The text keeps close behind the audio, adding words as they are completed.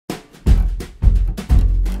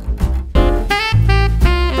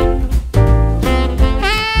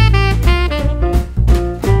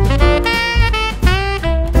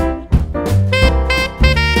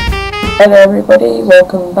Hello everybody,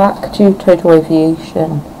 welcome back to Total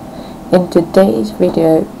Aviation. In today's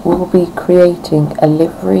video we will be creating a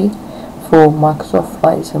livery for Microsoft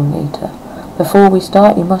Flight Simulator. Before we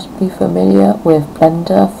start, you must be familiar with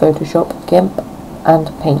Blender, Photoshop, GIMP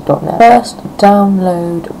and Paint.net. First,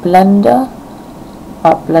 download Blender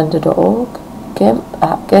at blender.org, GIMP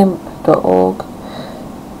at gimp.org,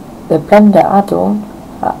 the Blender add-on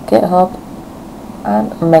at GitHub,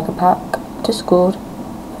 and Megapack Discord,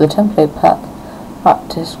 the template pack at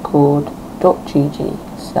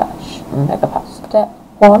discord.gg/megapack. Step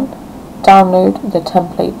 1. Download the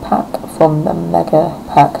template pack from the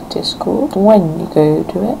Megapack Discord. When you go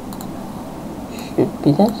to it, should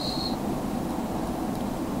be this,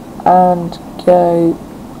 and go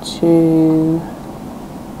to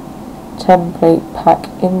template pack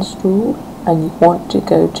install, and you want to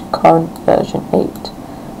go to current version 8,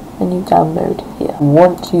 and you download here.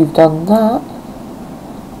 Once you've done that,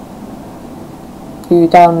 you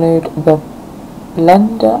download the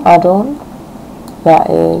Blender add-on, that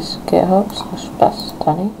is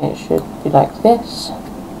github/best-danny. It should be like this.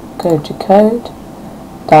 Go to code,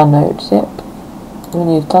 download zip. When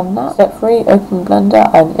you've done that, step 3, open Blender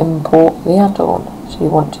and import the add-on. So you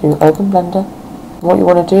want to open Blender. What you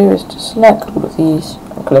want to do is to select all of these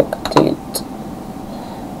and click delete.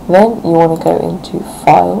 Then you want to go into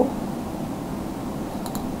file,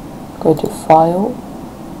 go to file,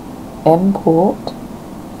 import,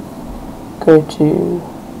 go to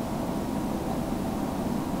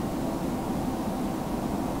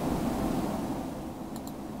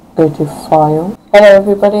file. Hello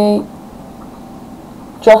everybody,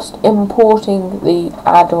 just importing the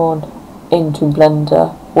add-on into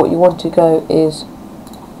Blender. What you want to go is,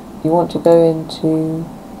 you want to go into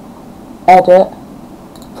edit,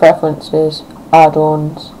 preferences,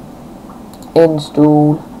 add-ons,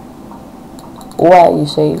 install, where you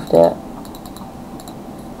saved it,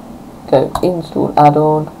 go install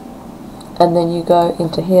add-on, and then you go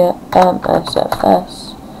into here,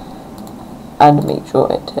 msfs, and make sure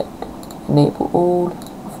it tick enable all,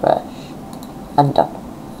 fresh, and done.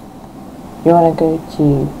 You want to go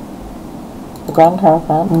to the Grand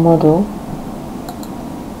Caravan model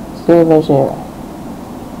 00,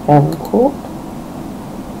 import.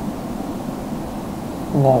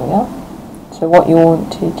 There we are. So what you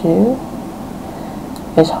want to do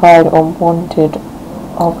is hide unwanted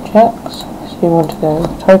objects. So you want to go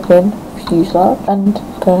type in fuselage and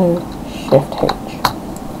go Shift H.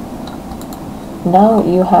 Now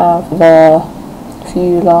you have the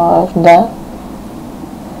fuselage there.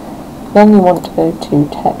 Then you want to go to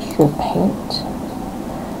texture paint.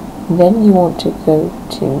 Then you want to go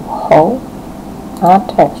to hull, add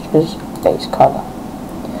textures, base color.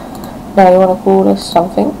 Now you want to call this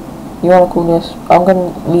something. You want to call this, I'm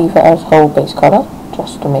going to leave it as hull base color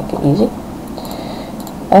just to make it easy.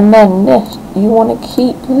 And then this, you want to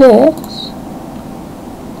keep this,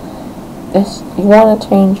 you want to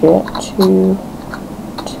change it to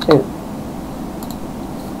 2.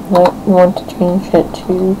 No, you want to change it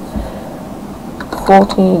to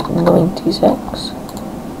 4096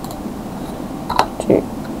 to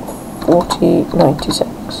 4096.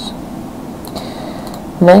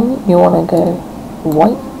 Then you want to go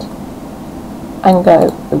white and go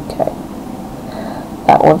OK.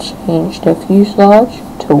 That will change the fuselage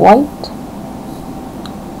to white.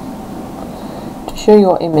 To show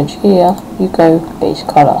your image here, you go base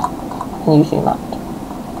color and you zoom out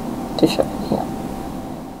to show it here.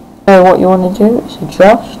 So what you want to do is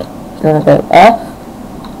adjust. You want to go F,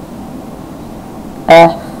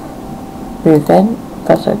 move in,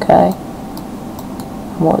 that's okay.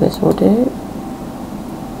 And what this will do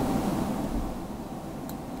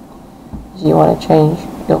is you want to change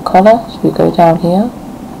your colour, so you go down here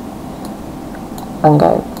and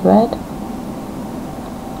go red,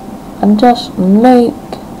 and just make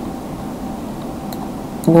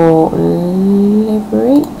your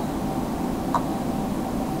livery.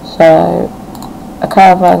 So a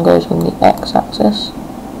caravan goes on the x-axis,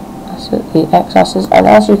 that's the x-axis, and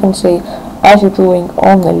as you can see, as you're drawing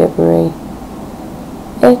on the livery,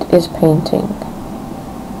 it is painting.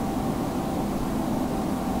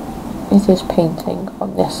 It is painting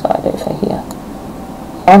on this side over here.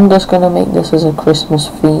 I'm just going to make this as a Christmas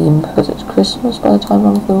theme because it's Christmas by the time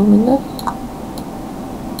I'm filming this.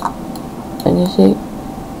 And you see,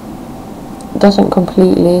 it doesn't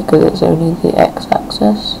completely because it's only the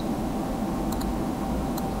x-axis.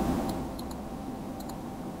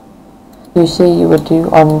 You see, you would do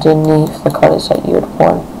underneath the colours that you would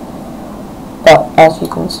want, but as you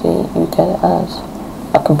can see, you get it as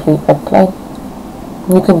a complete red plane.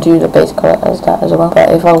 You can do the base colour as that as well, but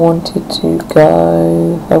if I wanted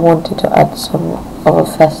to add some of a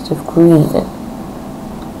festive green in,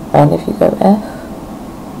 and if you go F,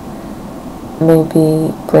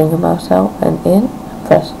 maybe bring your mouse out and in,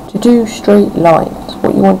 press. To do straight lines,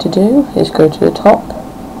 what you want to do is go to the top,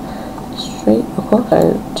 straight across,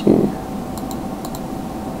 go to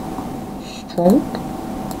stroke,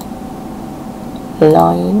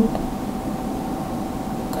 line,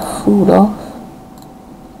 full off,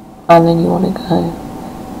 and then you want to go,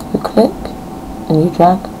 you click and you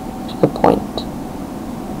drag to the point,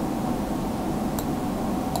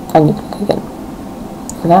 and you click again,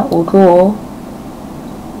 and that will draw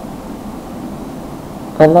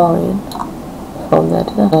a line from there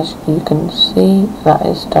to there. As you can see, that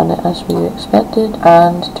is done it as we expected,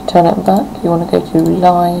 and to turn it back you want to go to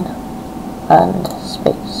line and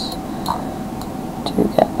space to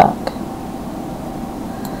get back,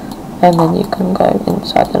 and then you can go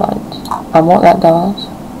inside the lines, and what that does,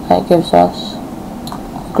 it gives us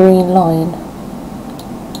a green line.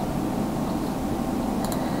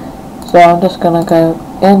 So I'm just going to go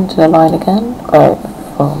into the line again, go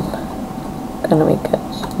from, going to make it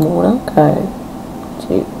smaller, go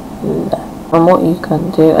to there, and what you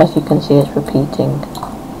can do, as you can see, is repeating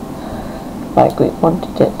like we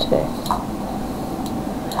wanted it to.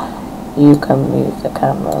 You can move the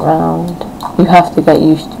camera around. You have to get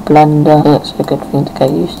used to Blender, it's a good thing to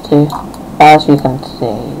get used to. As you can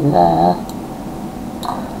see there,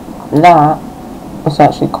 that was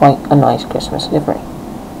actually quite a nice Christmas livery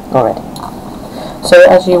already. So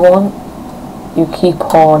as you want, you keep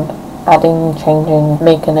on adding, changing,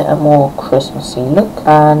 making it a more Christmassy look,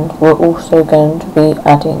 and we're also going to be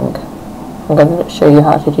adding, I'm going to show you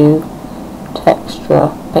how to do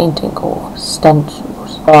texture painting or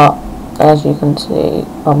stencils, but as you can see,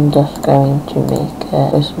 I'm just going to make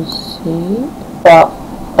it, this will see, but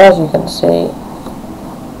as you can see,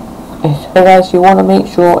 so guys, you want to make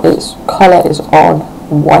sure its colour is on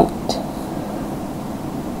white.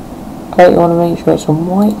 Okay, you want to make sure it's on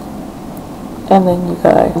white, and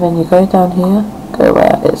then you go down here, go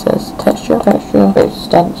where it says texture, go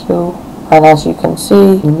stencil, and as you can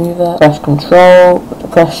see, you move it, press control,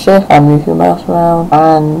 press shift and move your mouse around,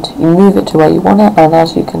 and you move it to where you want it, and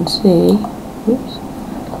as you can see, oops,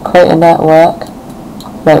 create a network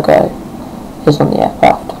logo is on the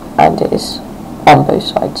aircraft, and it is on both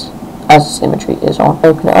sides, as the symmetry is on.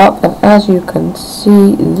 Open it up, and as you can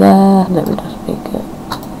see there, let me just make it,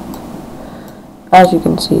 as you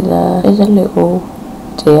can see there is a little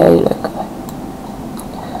TA logo,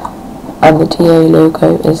 and the TA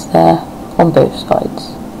logo is there on both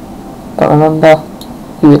sides, but remember,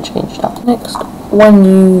 you would change that. Next, when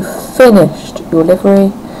you've finished your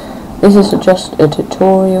livery, this is just a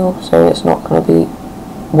tutorial, so it's not going to be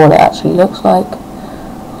what it actually looks like.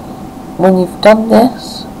 When you've done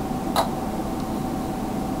this,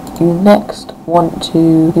 you next want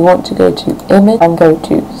to go to image and go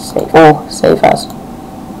to save, or save as.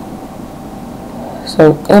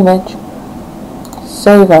 So image,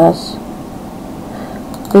 save as,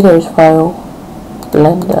 videos file,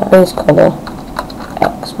 Blender, base color,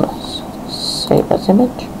 Xmas, save as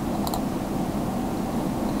image.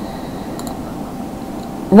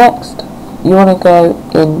 Next, you want to go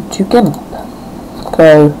into GIMP.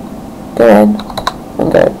 Go in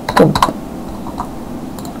and go GIMP.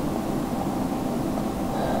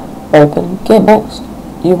 Open GIMP. Next,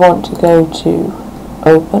 you want to go to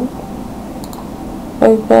open,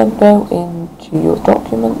 go into your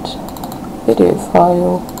document, video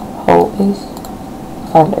file, whole piece,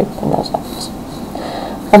 and open as X.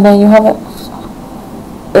 And there you have it.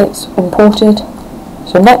 It's imported.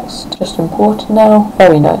 So next, just import now.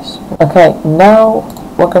 Very nice. Okay, now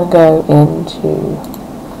we're going to go into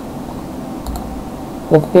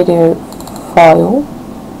the video file,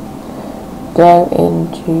 go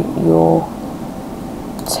into your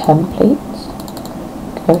templates,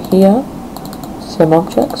 go here, sim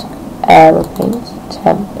objects, aeroplanes,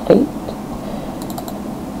 template,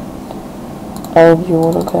 and you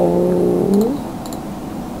want to go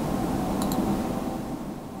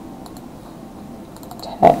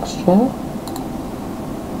texture,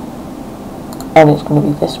 and it's going to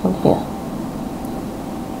be this one here.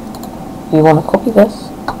 You want to copy this,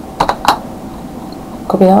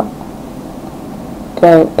 copy that,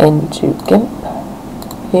 go into GIMP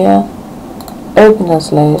here, open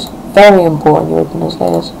as layers, very important you open as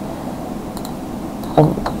layers,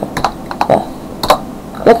 and there,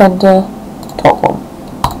 click enter, top one,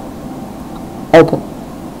 open.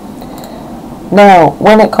 Now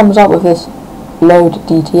when it comes up with this load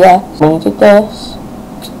DTS, when you did this,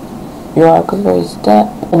 your auxiliary step,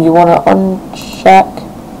 and you want to uncheck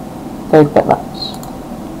those bitmaps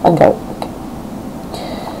and go OK.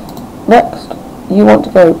 Next, you want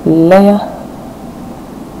to go layer,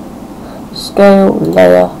 scale,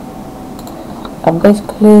 layer, and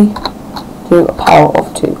basically do a power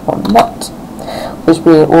of 2 on that, which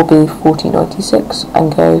will be 4096,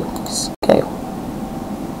 and go scale.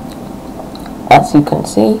 As you can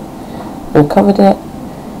see, we've covered it.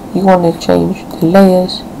 You want to change the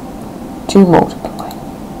layers to multiply.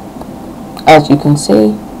 As you can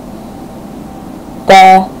see,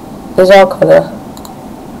 there is our colour,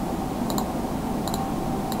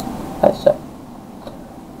 like so.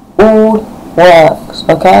 All works,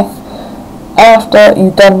 okay? After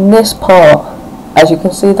you've done this part, as you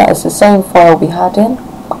can see, that is the same file we had in.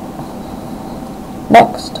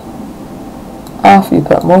 Next, after you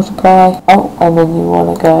put multiply out, and then you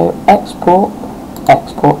want to go export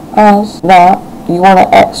as. Now you want to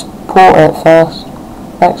export it first.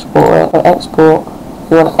 Export.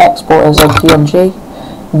 You want to export as a PNG.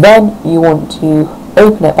 Then you want to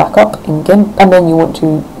open it back up in GIMP, and then you want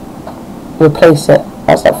to replace it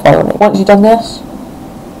as that file name. Once you've done this,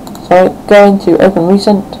 go into open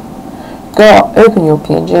recent. Go up, open your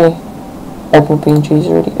PNG. Open PNG is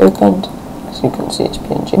already opened, so you can see it's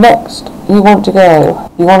PNG. Next, you want to go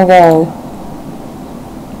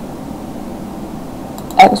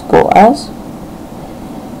export as.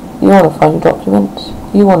 You want to find your documents.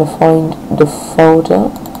 You want to find the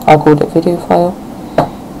folder. I called it video file.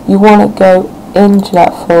 You want to go into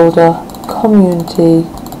that folder, community,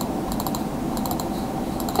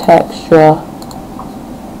 texture,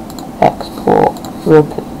 export,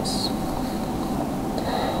 replace.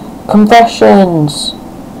 Compressions.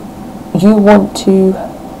 You want to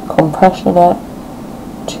compression it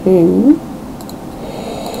to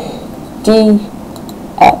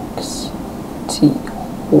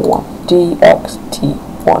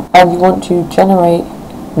DXT1, and you want to generate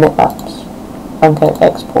bitmaps and go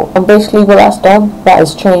export. And basically what that's done, that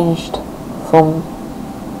has changed from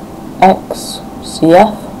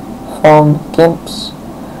XCF, from GIMP's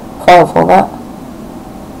file format,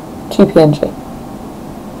 to PNG,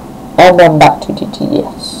 and then back to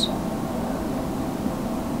DTS.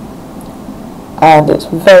 And it's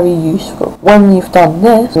very useful. When you've done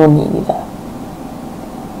this, you're nearly there.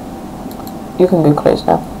 You can go close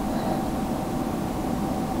now.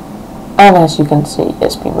 And as you can see,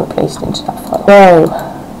 it's been replaced into that file. So,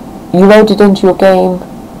 you loaded into your game,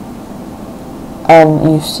 and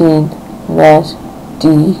you've seen there's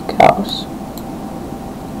decals.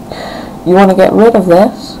 You want to get rid of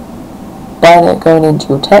this by going into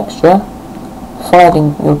your texture,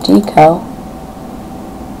 finding your decal.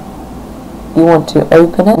 You want to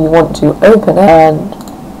open it. And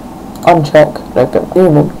uncheck logo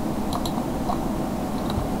human.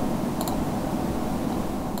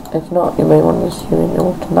 If not, you may want to zoom in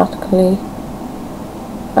automatically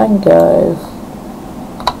and go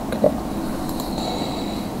clear.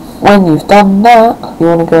 When you've done that, you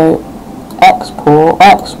want to go export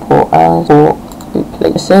as, or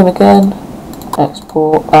replace. Same again,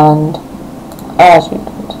 export, and as you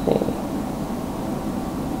can see,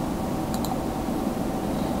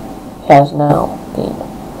 it has now been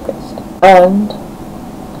replaced. And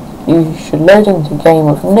you should load into game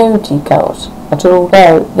with no decals at all.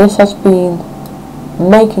 So this has been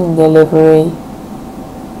making the livery,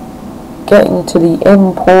 getting to the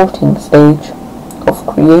importing stage of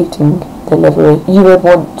creating the livery. You would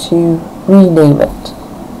want to rename it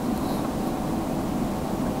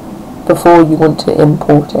before you want to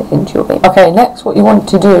import it into your game. Okay, next what you want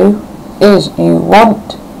to do is you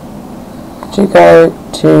want to go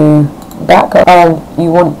to backup, and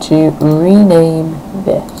you want to rename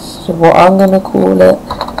this. So what I'm going to call it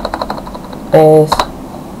is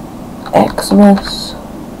Xmas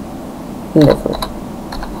Livery.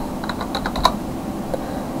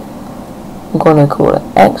 I'm going to call it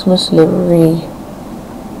Xmas Livery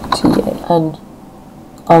TA, and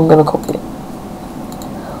I'm going to copy it.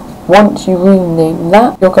 Once you rename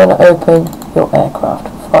that, you're going to open your aircraft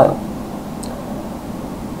file.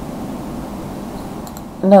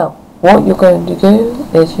 Now, what you're going to do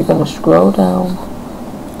is you're going to scroll down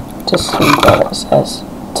to see where it says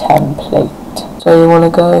template. So you want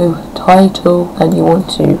to go title, and you want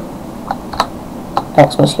to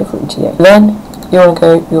Xmas Livery TA. Then you want to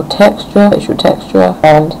go your texture, it's your texture,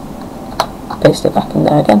 and paste it back in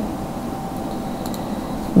there again.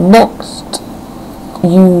 Next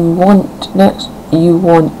you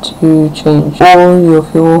want to change all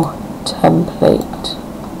of your template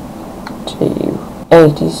to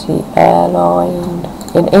ATC Airline.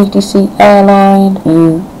 In ATC Airline,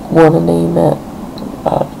 you want to name it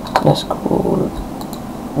let's call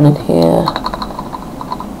in here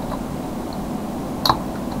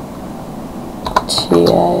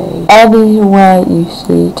TA. Anywhere you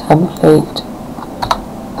see template,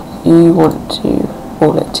 you want to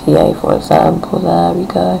call it TA, for example. There we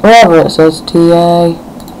go. Wherever it says TA,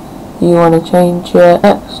 you want to change it.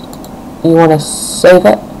 Next, you want to save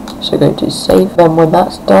it, so go to save. Then when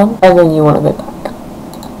that's done, and then you want to go back,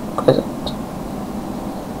 close it.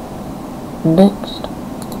 Next,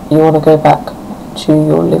 you want to go back to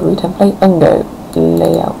your livery template and go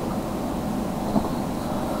layout.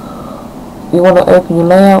 You want to open your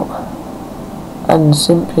layout and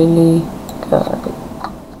simply go.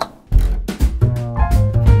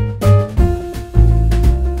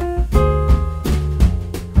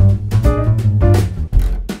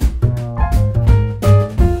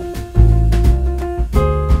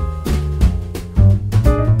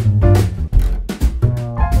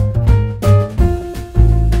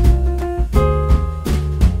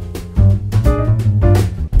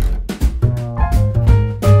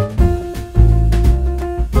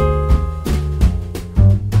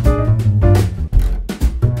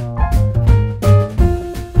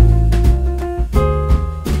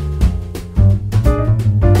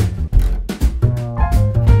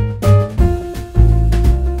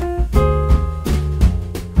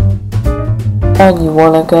 And you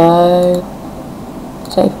want to go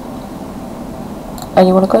save, and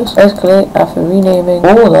you want to close. Basically, after renaming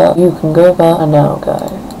all that, you can go back and now go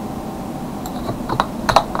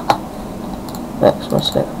next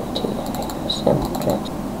msfs2020.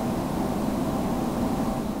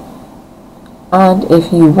 And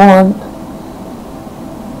if you want,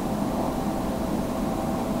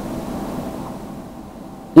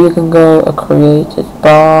 you can go created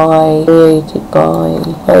by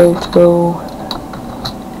total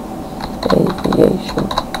aviation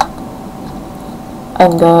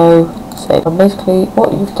and go save. And basically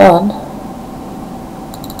what you've done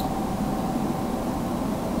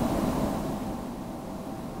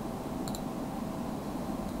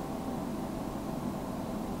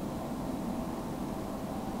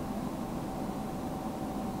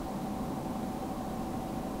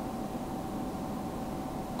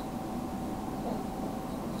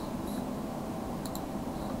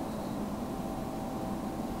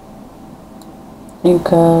you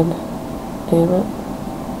can name it.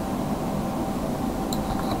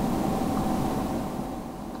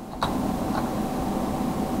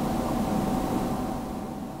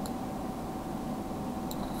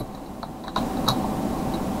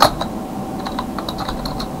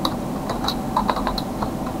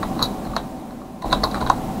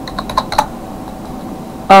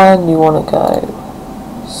 And you want to go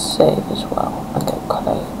save as well and go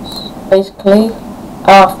close. Basically,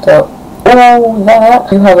 after all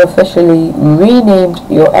that, you have officially renamed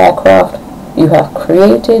your aircraft, you have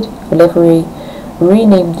created livery,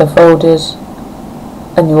 renamed the folders,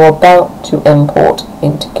 and you are about to import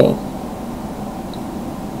into game.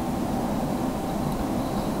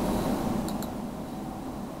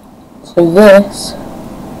 So this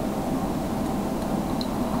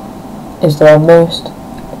is the most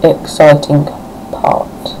exciting part.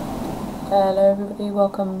 Hello everybody,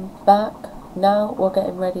 welcome back. Now we're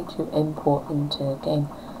getting ready to import into the game.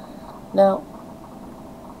 Now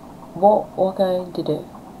what we're going to do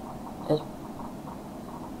is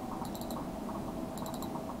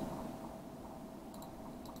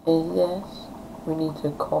this. We need to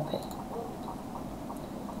copy,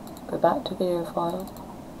 go back to video file,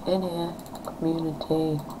 in here,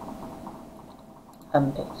 community,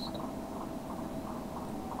 and paste.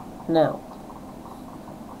 Now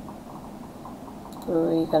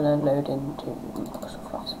we're gonna load into Microsoft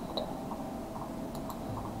Flight Simulator.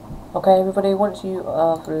 Okay everybody, once you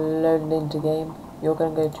have loaded into game, you're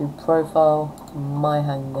gonna go to Profile, My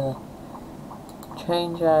Hangar,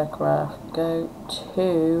 change aircraft, go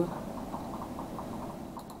to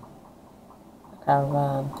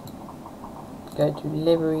Caravan, go to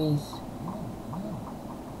Liveries,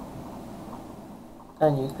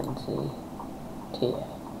 and you can see TA.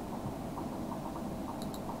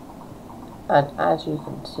 And as you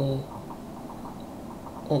can see,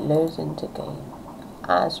 it loads into game.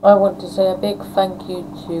 As I want to say a big thank you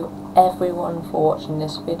to everyone for watching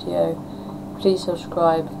this video. Please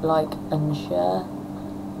subscribe, like and share.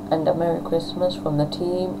 And a Merry Christmas from the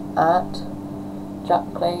team at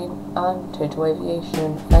Jack Plane and Total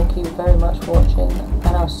Aviation. Thank you very much for watching, and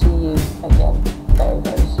I'll see you again very,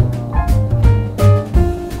 very soon.